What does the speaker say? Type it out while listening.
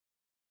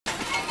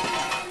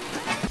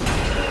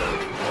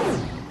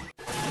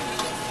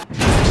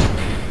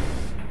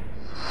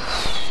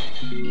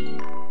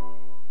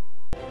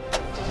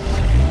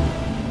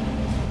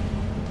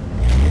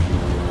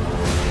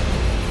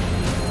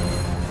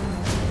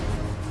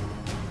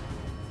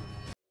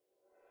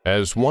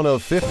As one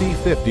of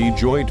 50/50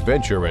 joint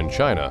venture in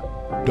China,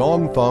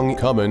 Dongfeng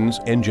Cummins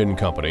Engine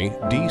Company,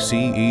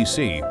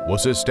 DCEC,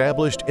 was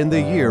established in the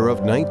year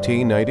of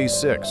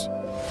 1996,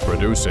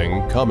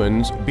 producing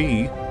Cummins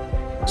B,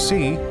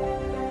 C,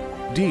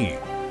 D,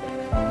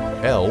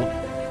 L,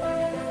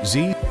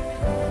 Z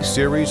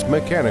series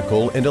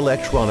mechanical and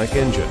electronic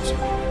engines,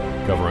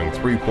 covering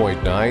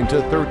 3.9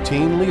 to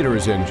 13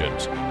 liters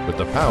engines with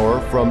the power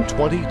from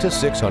 20 to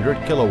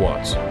 600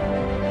 kilowatts.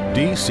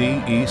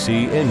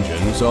 DCEC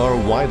engines are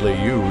widely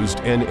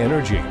used in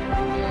energy,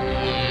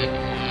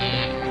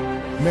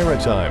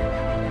 maritime,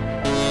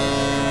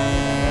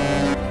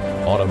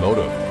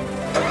 automotive,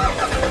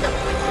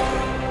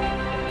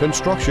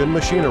 construction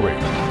machinery,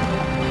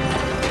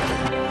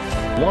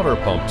 water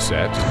pump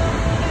sets,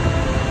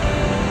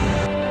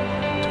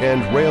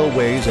 and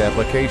railways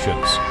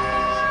applications.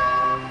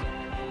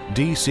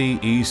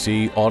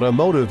 DCEC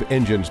Automotive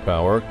engines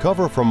power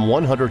cover from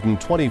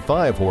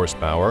 125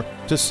 horsepower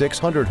to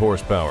 600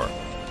 horsepower.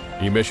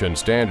 Emission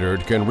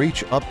standard can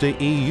reach up to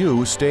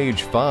EU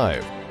Stage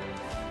 5.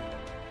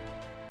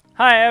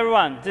 Hi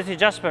everyone, this is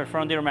Jasper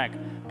from DuraMac,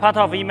 part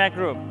of EMAC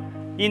Group.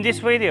 In this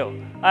video,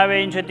 I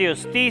will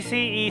introduce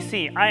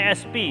DCEC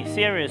ISB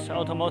Series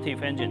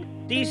Automotive Engine.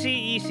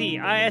 DCEC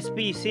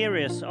ISB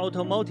Series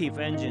Automotive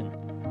Engine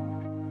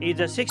is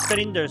a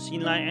 6-cylinder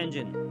inline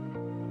engine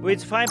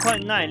with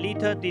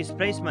 5.9-liter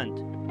displacement,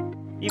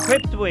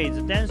 equipped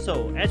with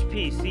Denso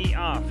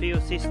HPCR fuel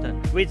system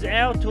with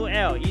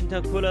L2L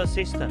intercooler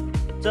system.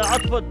 The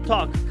output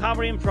torque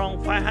covering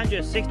from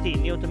 560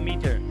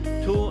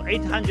 Nm to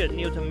 800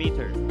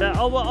 Nm. The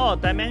overall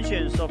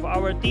dimensions of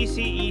our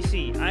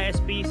DCEC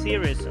ISB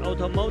series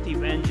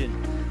automotive engine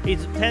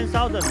is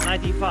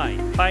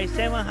 10,095 by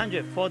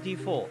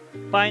 744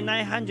 by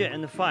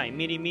 905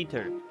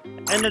 mm,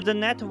 and the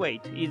net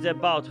weight is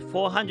about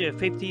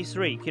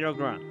 453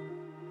 kg.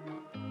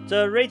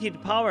 The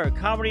rated power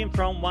covering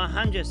from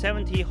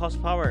 170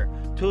 horsepower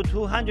to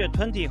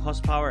 220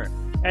 horsepower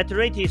at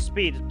rated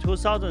speed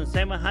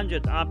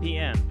 2,700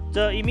 rpm.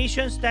 The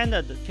emission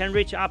standard can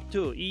reach up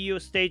to EU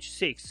Stage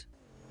 6.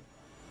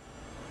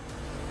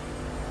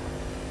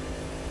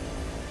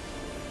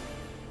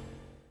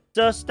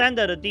 The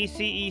standard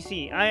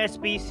DCEC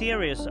ISB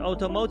series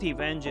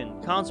automotive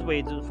engine comes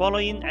with the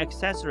following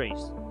accessories: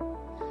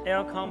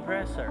 air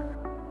compressor,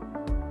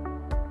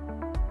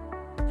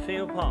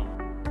 fuel pump,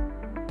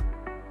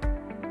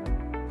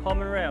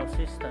 common rail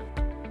system,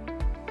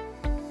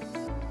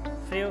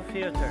 fuel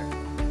filter,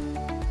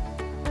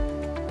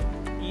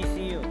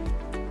 ECU,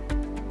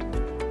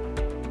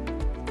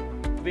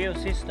 wheel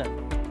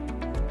system,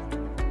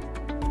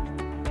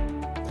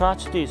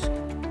 clutch disc,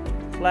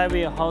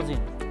 flywheel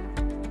housing,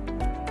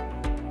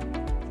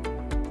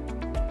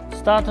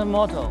 starter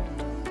motor,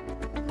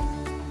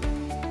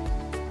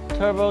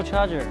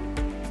 turbocharger,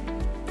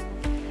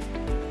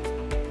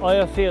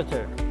 oil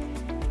filter,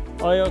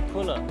 oil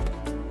cooler,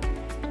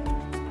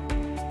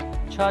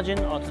 charging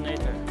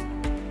alternator.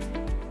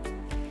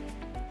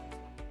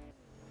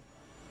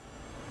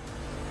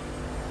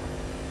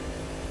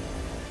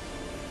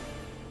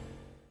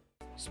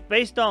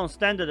 Based on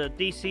standard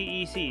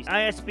DCEC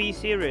ISB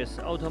series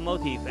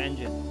automotive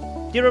engine,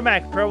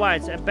 DuraMac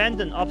provides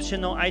abundant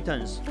optional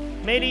items,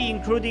 mainly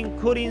including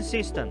cooling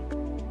system,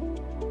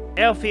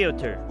 air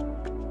filter,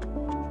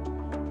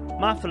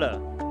 muffler,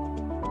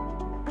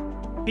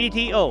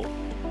 PTO,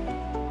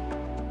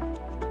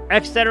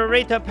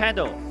 accelerator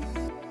pedal,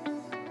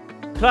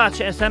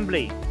 clutch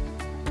assembly,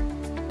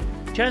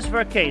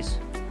 transfer case,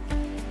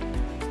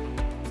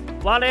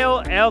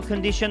 Valeo air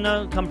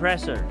conditioner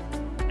compressor,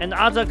 and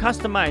other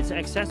customized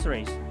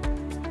accessories.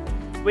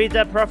 With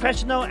a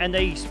professional and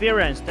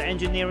experienced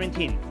engineering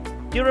team,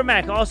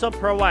 DuraMac also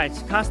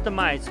provides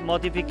customized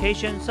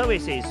modification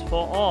services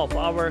for all of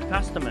our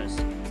customers,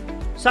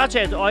 such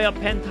as oil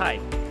pan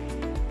type,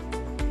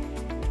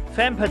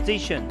 fan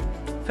position,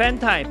 fan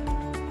type,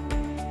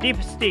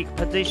 dipstick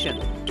position,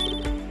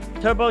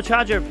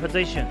 turbocharger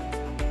position,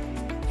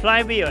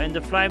 flywheel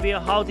and flywheel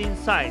housing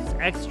size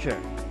extra.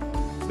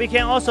 We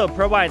can also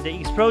provide the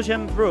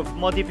explosion-proof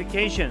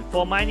modification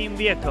for mining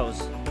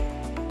vehicles.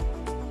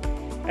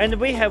 And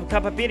we have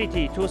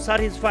capability to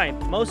satisfy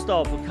most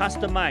of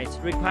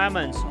customized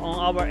requirements on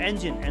our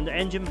engine and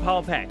engine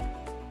power pack.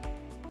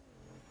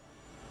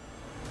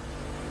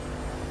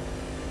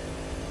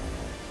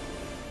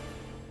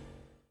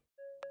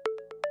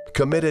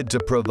 Committed to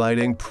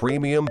providing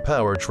premium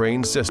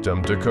powertrain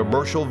system to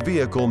commercial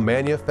vehicle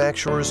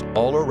manufacturers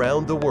all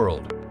around the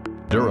world,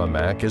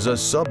 DuraMac is a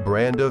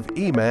sub-brand of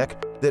EMAC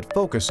that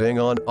focusing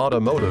on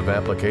automotive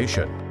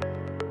application.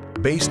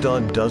 Based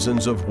on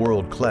dozens of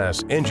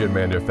world-class engine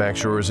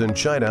manufacturers in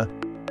China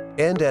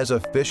and as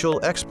official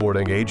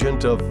exporting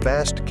agent of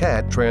Fast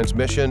Cat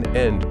transmission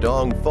and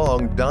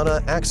Dongfeng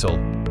Dana axle,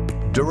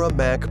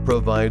 DuraMac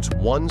provides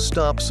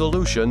one-stop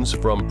solutions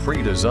from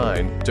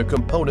pre-design to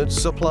component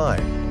supply,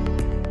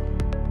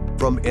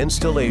 from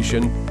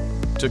installation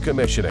to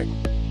commissioning,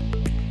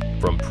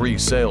 from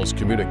pre-sales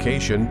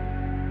communication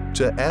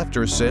to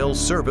after-sales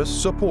service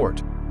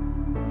support.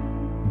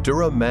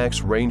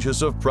 DuraMac's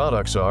ranges of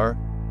products are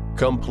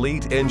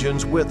complete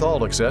engines with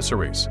all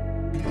accessories,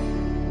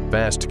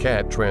 fast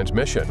cat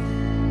transmission,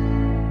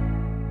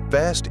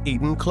 fast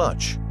Eaton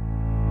clutch,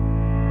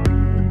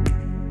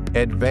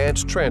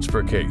 advanced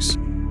transfer case,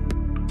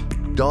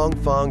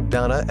 Dongfeng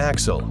Dana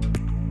axle.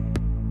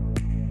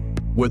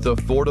 With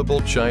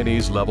affordable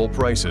Chinese level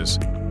prices,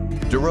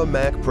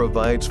 DuraMac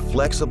provides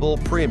flexible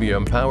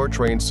premium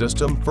powertrain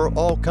system for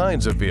all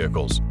kinds of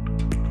vehicles.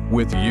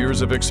 With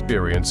years of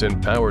experience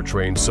in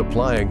powertrain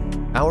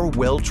supplying, our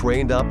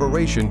well-trained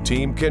operation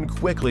team can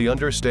quickly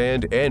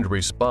understand and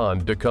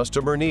respond to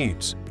customer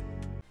needs.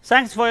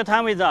 Thanks for your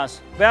time with us.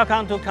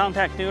 Welcome to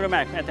contact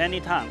DuraMac at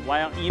any time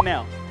via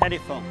email,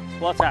 telephone,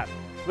 WhatsApp,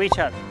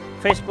 WeChat,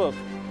 Facebook,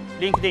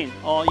 LinkedIn,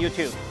 or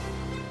YouTube.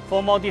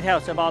 For more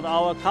details about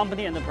our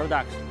company and the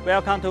products,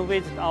 welcome to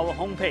visit our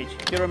homepage,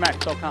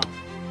 DuraMac.com.